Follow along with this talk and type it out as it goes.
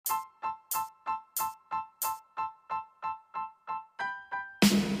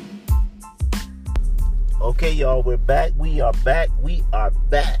Okay, y'all, we're back. We are back.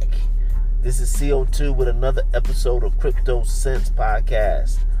 This is CO2 with another episode of Crypto Sense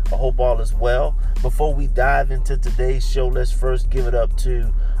Podcast. I hope all is well. Before we dive into today's show, let's first give it up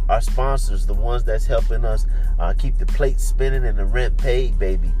to our sponsors, the ones that's helping us keep the plate spinning and the rent paid,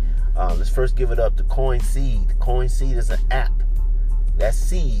 baby. Let's first give it up to CoinSeed. CoinSeed is an app. That's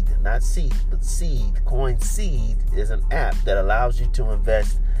seed, not seed, but seed. CoinSeed is an app that allows you to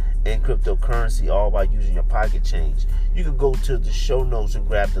invest in cryptocurrency all by using your pocket change. You can go to the show notes and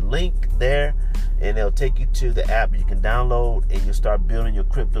grab the link there, and it'll take you to the app you can download, and you'll start building your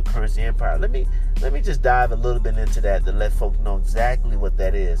cryptocurrency empire. Let me just dive a little bit into that to let folks know exactly what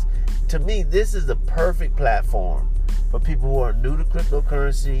that is. To me, this is the perfect platform for people who are new to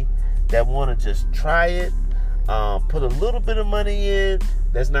cryptocurrency that want to just try it, put a little bit of money in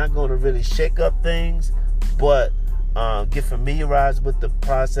that's not going to really shake up things, but get familiarized with the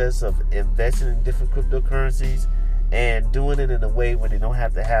process of investing in different cryptocurrencies and doing it in a way where they don't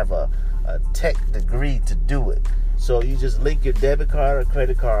have to have a tech degree to do it. So you just link your debit card or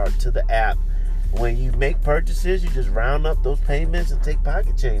credit card to the app. When you make purchases, you just round up those payments and take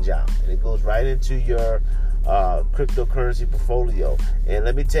pocket change out, and it goes right into your cryptocurrency portfolio. And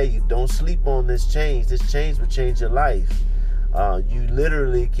let me tell you, don't sleep on this change. This change will change your life. You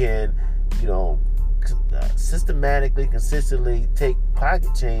literally can, systematically, consistently take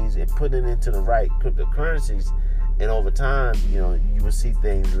pocket change and put it into the right cryptocurrencies, and over time, you will see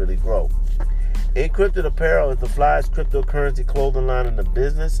things really grow. Encrypted Apparel is the flyest cryptocurrency clothing line in the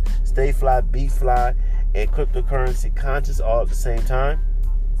business. Stay fly, be fly, and cryptocurrency conscious all at the same time.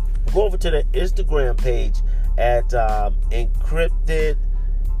 Go over to the Instagram page at Encrypted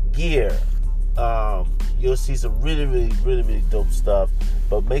Gear. You'll see some really dope stuff.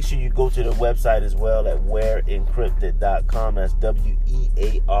 But make sure you go to the website as well at wearencrypted.com. That's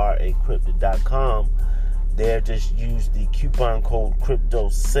WEAR encrypted.com. There, just use the coupon code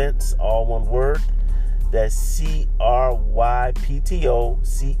CryptoCents, all one word. That's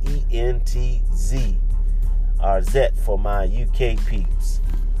CRYPTOCENTZ. Or Z for my UK peeps.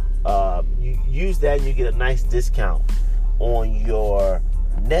 You use that and you get a nice discount on your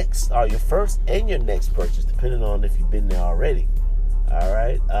next, or your first and your next purchase, depending on if you've been there already. All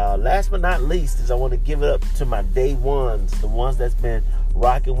right. Last but not least is I want to give it up to my day ones, the ones that's been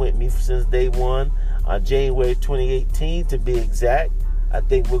rocking with me since day one, January 2018 to be exact. I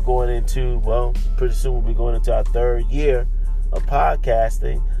think we're going into, pretty soon we'll be going into our third year of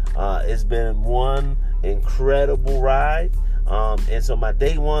podcasting. It's been one incredible ride. And so my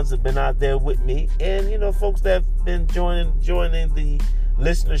day ones have been out there with me, and folks that have been joining the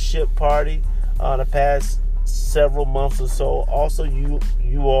listenership party the past several months or so. Also, you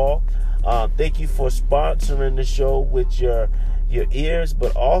all, thank you for sponsoring the show with your ears,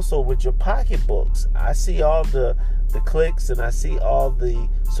 but also with your pocketbooks. I see all the clicks and I see all the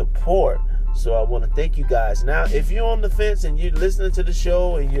support. So I want to thank you guys. Now, if you're on the fence and you're listening to the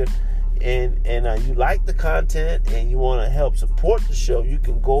show and you like the content and you want to help support the show, you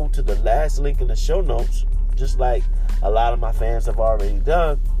can go to the last link in the show notes, just like a lot of my fans have already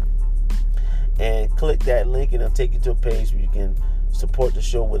done, and click that link, and it'll take you to a page where you can support the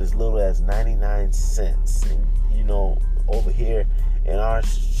show with as little as 99 cents. And over here in our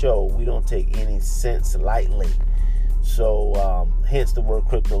show, we don't take any cents lightly. So hence the word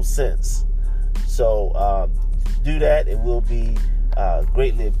Crypto Sense. So do that, and we'll be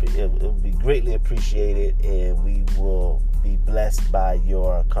it'll be greatly appreciated, and we will be blessed by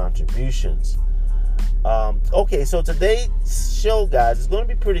your contributions. Okay, so today's show, guys, is going to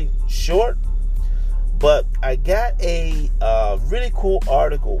be pretty short, but I got a really cool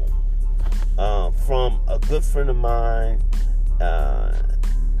article from a good friend of mine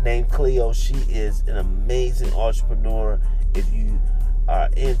named Cleo. She is an amazing entrepreneur. If you are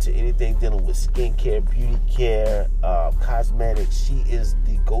into anything dealing with skincare, beauty care, cosmetics, she is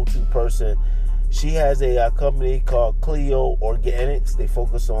the go-to person. She has a company called Cleo Organics. They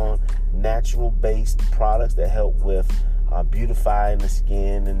focus on natural-based products that help with beautifying the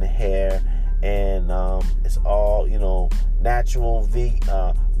skin and the hair, and it's all natural,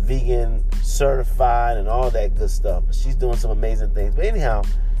 vegan certified, and all that good stuff. But she's doing some amazing things. But anyhow,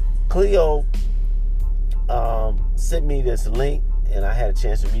 Cleo sent me this link, and I had a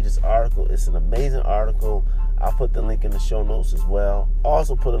chance to read this article. It's an amazing article. I'll put the link in the show notes as well.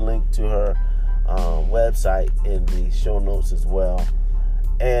 Also put a link to her website in the show notes as well.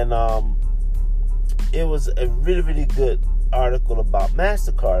 And it was a really good article about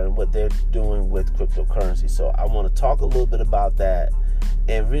MasterCard and what they're doing with cryptocurrency. So I want to talk a little bit about that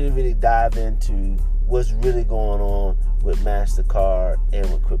and really dive into what's really going on with MasterCard and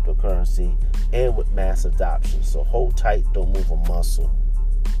with cryptocurrency and with mass adoption. So hold tight, don't move a muscle.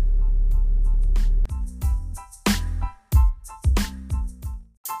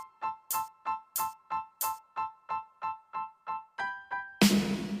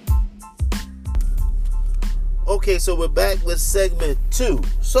 Okay, so we're back with segment 2.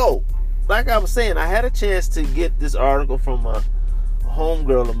 So, like I was saying, I had a chance to get this article from a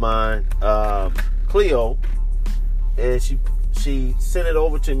homegirl of mine, Cleo, and she sent it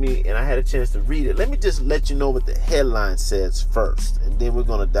over to me, and I had a chance to read it. Let me just let you know what the headline says first, and then we're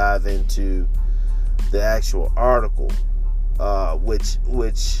going to dive into the actual article, which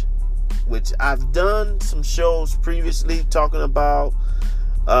I've done some shows previously talking about,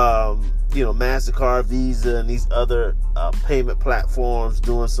 MasterCard, Visa, and these other payment platforms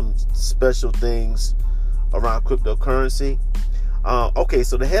doing some special things around cryptocurrency. Okay,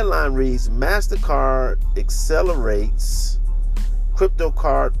 so the headline reads, MasterCard accelerates crypto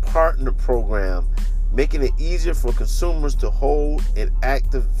card partner program, making it easier for consumers to hold and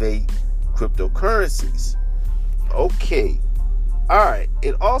activate cryptocurrencies. Okay. All right.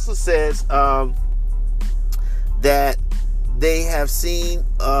 It also says that they have seen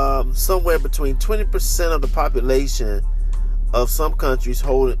somewhere between 20% of the population of some countries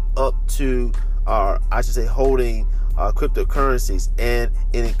holding cryptocurrencies, and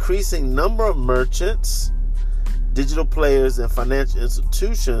an increasing number of merchants, digital players, and financial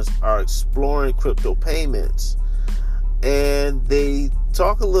institutions are exploring crypto payments. And they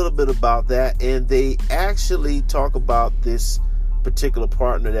talk a little bit about that, and they actually talk about this particular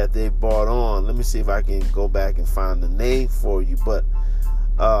partner that they brought on. Let me see if I can go back and find the name for you. But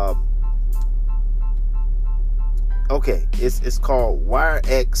okay, it's called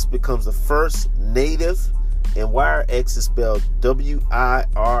WireX. Becomes the first native, and WireX is spelled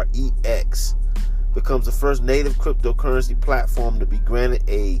WIREX. Becomes the first native cryptocurrency platform to be granted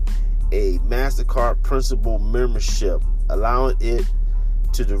a MasterCard principal membership, allowing it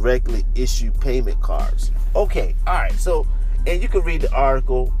to directly issue payment cards. Okay, all right. So, and you can read the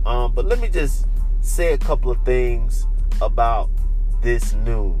article, but let me just say a couple of things about this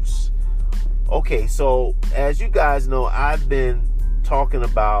news. Okay, so as you guys know, I've been talking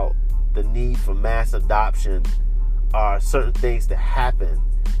about the need for mass adoption, are certain things to happen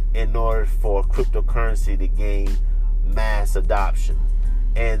in order for cryptocurrency to gain mass adoption.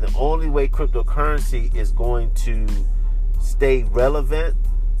 And the only way cryptocurrency is going to stay relevant,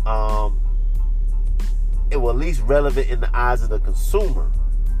 it will at least relevant in the eyes of the consumer,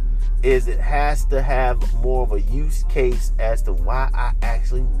 is it has to have more of a use case as to why I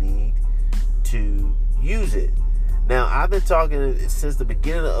actually need to use it. Now, I've been talking since the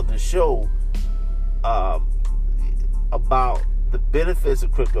beginning of the show about the benefits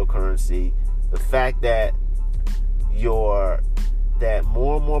of cryptocurrency, the fact that more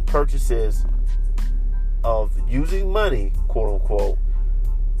and more purchases of using money, quote unquote,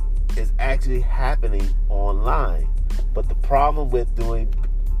 is actually happening online. But the problem with doing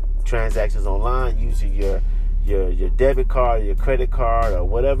transactions online using your debit card, your credit card, or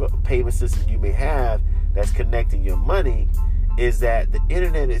whatever payment system you may have that's connecting your money, is that the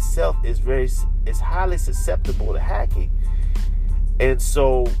internet itself is highly susceptible to hacking. And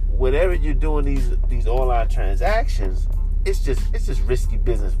so whenever you're doing these online transactions, it's just risky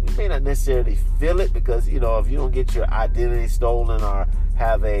business. We may not necessarily feel it because, if you don't get your identity stolen or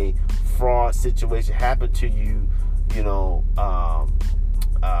have a fraud situation happen to you,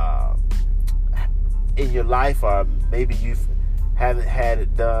 in your life, or maybe you haven't had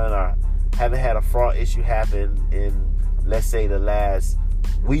it done or haven't had a fraud issue happen in, let's say, the last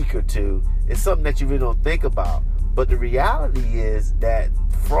week or two, it's something that you really don't think about. But the reality is that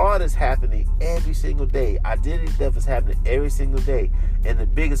fraud is happening every single day. Identity theft is happening every single day. And the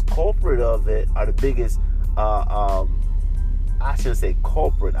biggest culprit of it, or the biggest, I shouldn't say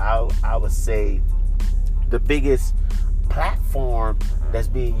culprit, I would say the biggest platform that's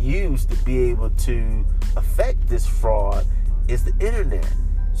being used to be able to affect this fraud is the internet.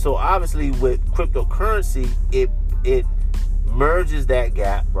 So obviously with cryptocurrency, it merges that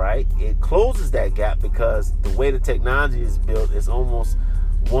gap, right? It closes that gap because the way the technology is built is almost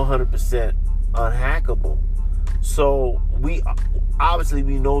 100% unhackable. So we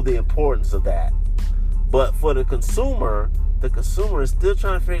know the importance of that. But for the consumer is still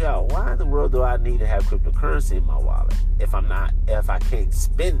trying to figure out, why in the world do I need to have cryptocurrency in my wallet if I can't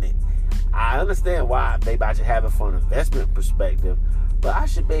spend it? I understand why. Maybe I should have it from an investment perspective, but I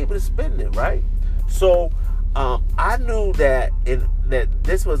should be able to spend it, right? So I knew that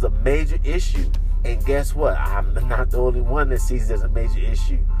this was a major issue, and guess what? I'm not the only one that sees it as a major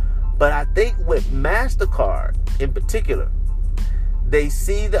issue. But I think with MasterCard in particular, they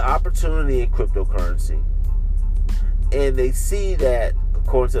see the opportunity in cryptocurrency. And they see that,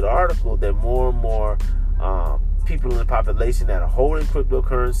 according to the article, that more and more people in the population that are holding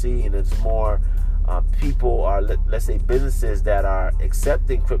cryptocurrency, and it's more people are, let's say, businesses that are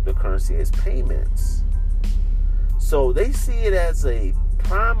accepting cryptocurrency as payments. So they see it as a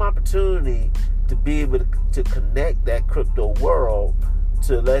prime opportunity to be able to connect that crypto world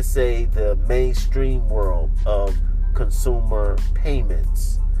to, let's say, the mainstream world of consumer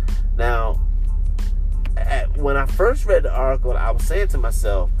payments. Now, when I first read the article, I was saying to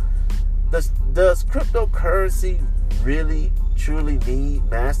myself, does cryptocurrency really, truly need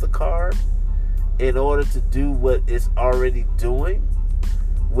MasterCard in order to do what it's already doing,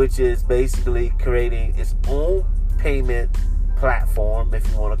 which is basically creating its own payment platform, if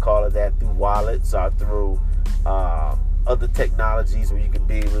you want to call it that, through wallets or through other technologies where you can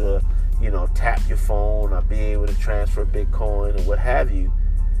be able to, tap your phone or be able to transfer Bitcoin or what have you.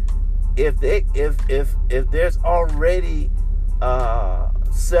 If there's already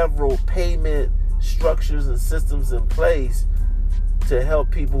several payment structures and systems in place to help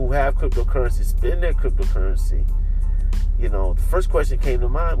people who have cryptocurrency spend their cryptocurrency, the first question came to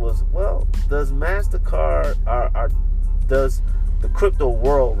mind was, well, does MasterCard does the crypto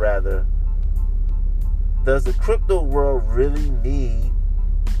world really need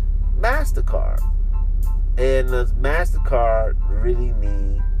MasterCard? And does MasterCard really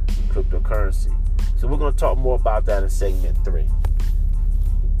need cryptocurrency? So we're going to talk more about that in segment 3.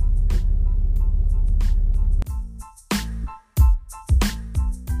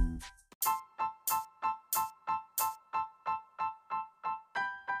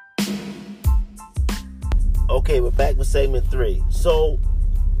 Okay, we're back with segment 3. So,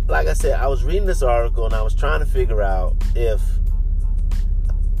 like I said, I was reading this article and I was trying to figure out if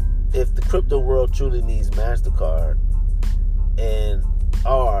the crypto world truly needs MasterCard,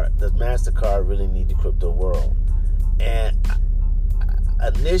 or does MasterCard really need the crypto world? And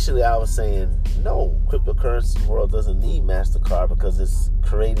initially I was saying, no, cryptocurrency world doesn't need MasterCard because it's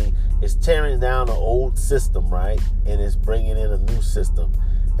tearing down an old system, right? And it's bringing in a new system.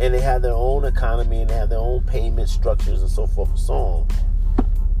 And they have their own economy and they have their own payment structures and so forth and so on.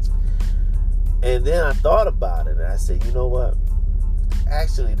 And then I thought about it and I said, you know what?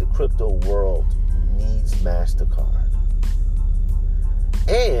 Actually, the crypto world needs MasterCard.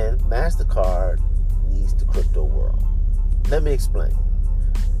 And MasterCard needs the crypto world. Let me explain.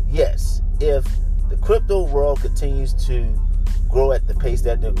 Yes, if the crypto world continues to grow at the pace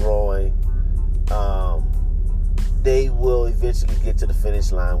that they're growing, they will eventually get to the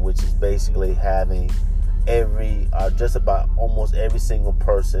finish line, which is basically having just about almost every single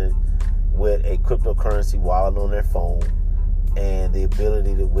person with a cryptocurrency wallet on their phone, and the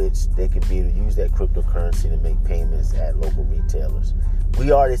ability to which they can be able to use that cryptocurrency to make payments at local retailers.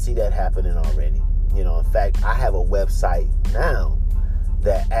 We already see that happening already. In fact, I have a website now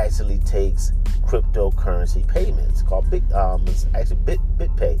that actually takes cryptocurrency payments called it's actually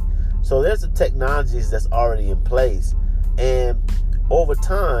BitPay. So there's the technologies that's already in place, and over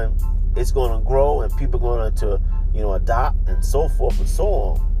time it's going to grow and people are going to adopt and so forth and so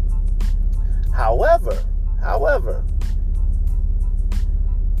on. However,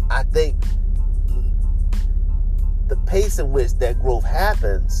 I think the pace in which that growth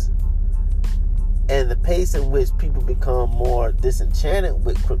happens and the pace in which people become more disenchanted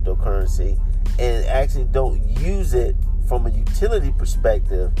with cryptocurrency and actually don't use it from a utility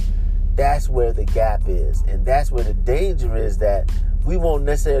perspective, that's where the gap is. And that's where the danger is, that we won't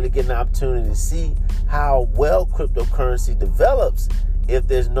necessarily get an opportunity to see how well cryptocurrency develops if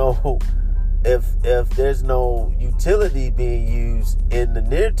there's no utility being used in the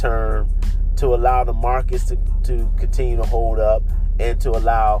near term to allow the markets to continue to hold up and to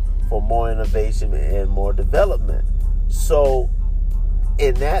allow for more innovation and more development. So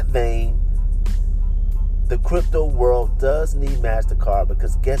in that vein, the crypto world does need MasterCard,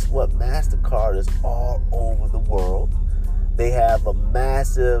 because guess what? MasterCard is all over the world. They have a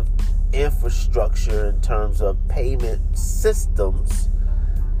massive infrastructure in terms of payment systems.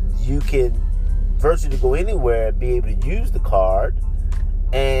 You can virtually go anywhere and be able to use the card,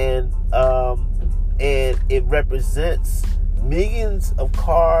 and it represents millions of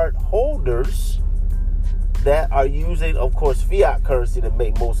card holders that are using, of course, fiat currency to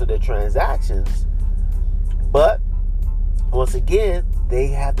make most of their transactions. But once again, they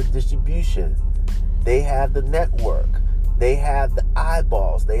have the distribution, they have the network, they have the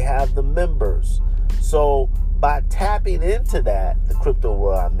eyeballs, they have the members. So by tapping into that, the crypto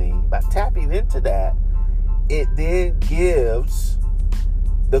world, by tapping into that, it then gives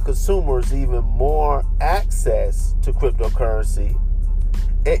the consumers even more access to cryptocurrency.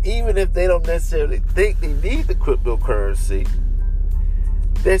 And even if they don't necessarily think they need the cryptocurrency,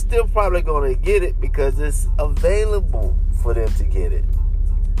 they're still probably going to get it because it's available for them to get it.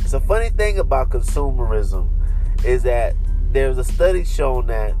 It's a funny thing about consumerism is that there's a study showing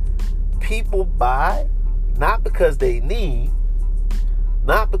that people buy not because they need,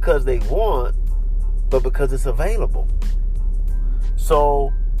 not because they want, but because it's available.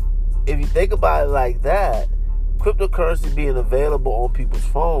 So if you think about it like that, cryptocurrency being available on people's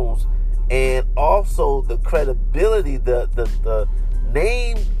phones, and also the credibility, the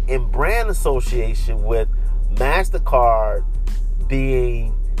name and brand association with MasterCard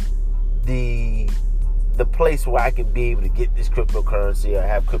being the place where I can be able to get this cryptocurrency or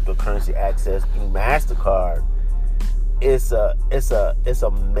have cryptocurrency access through MasterCard, it's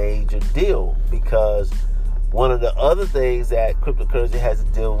a major deal, because one of the other things that cryptocurrency has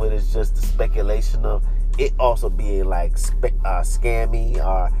to deal with is just the speculation of it also being like scammy,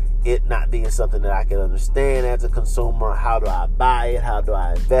 or it not being something that I can understand as a consumer. How do I buy it? How do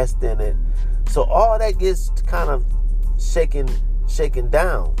I invest in it? So all that gets kind of shaken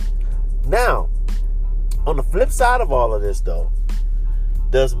down. Now, on the flip side of all of this, though,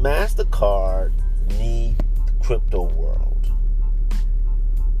 does MasterCard need the crypto world?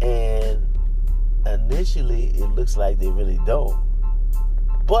 And initially, it looks like they really don't.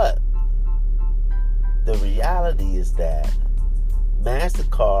 But the reality is that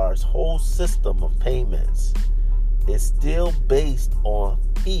MasterCard's whole system of payments is still based on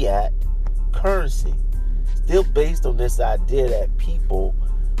fiat currency. Still based on this idea that people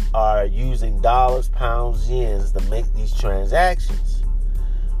are using dollars, pounds, yens to make these transactions.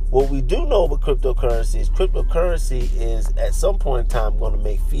 What we do know with cryptocurrency is at some point in time going to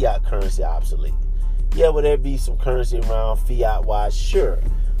make fiat currency obsolete. Yeah, will there be some currency around fiat-wise? Sure.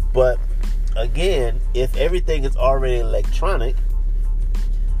 But again, if everything is already electronic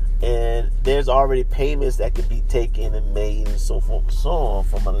and there's already payments that can be taken and made and so forth and so on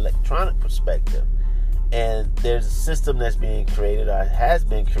from an electronic perspective, and there's a system that's being created or has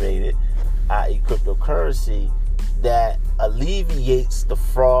been created, i.e. cryptocurrency, that alleviates the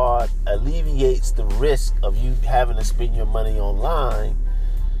fraud, alleviates the risk of you having to spend your money online,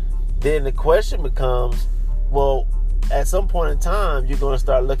 then the question becomes, well, at some point in time, you're going to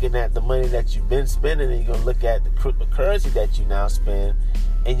start looking at the money that you've been spending, and you're going to look at the cryptocurrency that you now spend,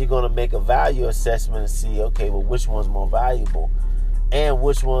 and you're going to make a value assessment and see, okay, well, which one's more valuable, and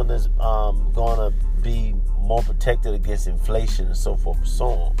which one is going to be more protected against inflation and so forth and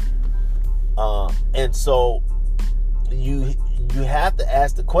so on. And so you have to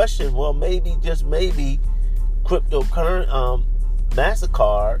ask the question, well, maybe, just maybe,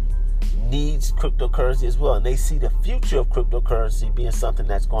 MasterCard needs cryptocurrency as well, and they see the future of cryptocurrency being something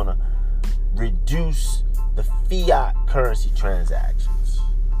that's going to reduce the fiat currency transactions.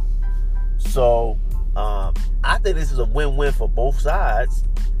 So I think this is a win-win for both sides,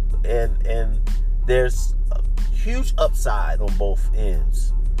 and there's a huge upside on both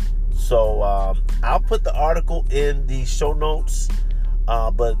ends. So I'll put the article in the show notes.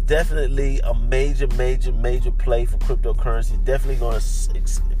 But definitely a major play for cryptocurrency. Definitely going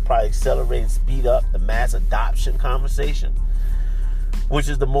to probably accelerate and speed up the mass adoption conversation, which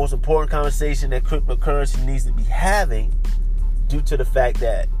is the most important conversation that cryptocurrency needs to be having, due to the fact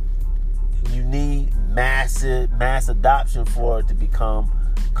that you need mass adoption for it to become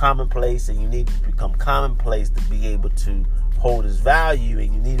commonplace, and you need to become commonplace to be able to hold its value,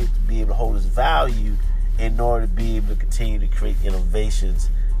 and you need it to be able to hold its value in order to be able to continue to create innovations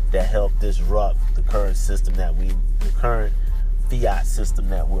that help disrupt the current system the current fiat system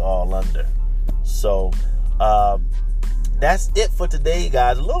that we're all under. So that's it for today,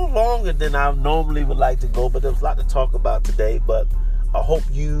 guys. A little longer than I normally would like to go, but there's a lot to talk about today. But I hope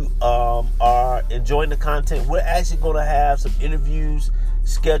you are enjoying the content. We're actually going to have some interviews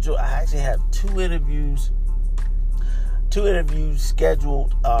scheduled. I actually have two interviews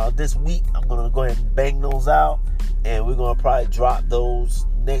scheduled this week. I'm going to go ahead and bang those out, and we're going to probably drop those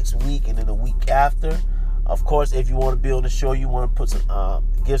next week and then the week after. Of course, if you want to be on the show, you want to put some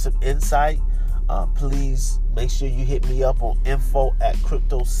give some insight, please make sure you hit me up on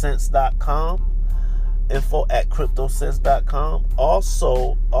info@cryptosense.com. info@cryptosense.com.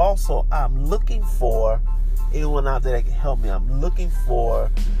 Also, I'm looking for anyone out there that can help me. I'm looking for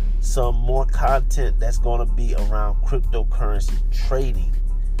some more content that's going to be around cryptocurrency trading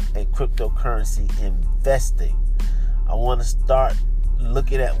and cryptocurrency investing. I want to start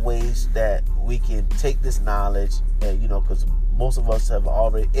looking at ways that we can take this knowledge, and because most of us have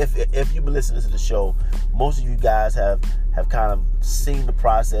already, if you've been listening to the show, most of you guys have kind of seen the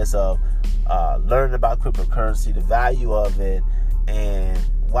process of learning about cryptocurrency, the value of it, and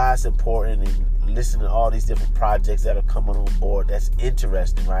why it's important, and listening to all these different projects that are coming on board. That's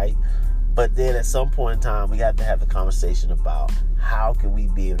interesting, right? But then at some point in time, we have to have the conversation about how can we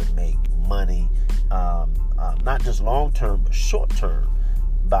be able to make money, not just long term, but short term,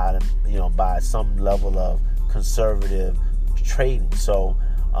 by some level of conservative trading. So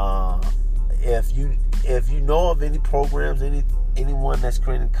if you know of any programs, anyone that's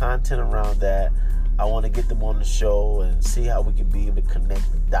creating content around that, I want to get them on the show and see how we can be able to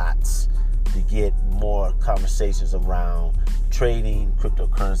connect the dots to get more conversations around trading,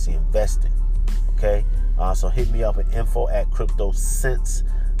 cryptocurrency investing. Okay, so hit me up at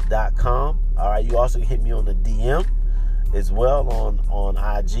info@cryptosense.com. All right, you also can hit me on the DM as well on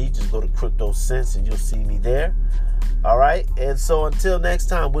IG. Just go to CryptoSense and you'll see me there. All right, and so until next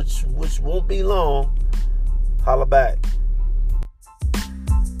time, which won't be long, holla back.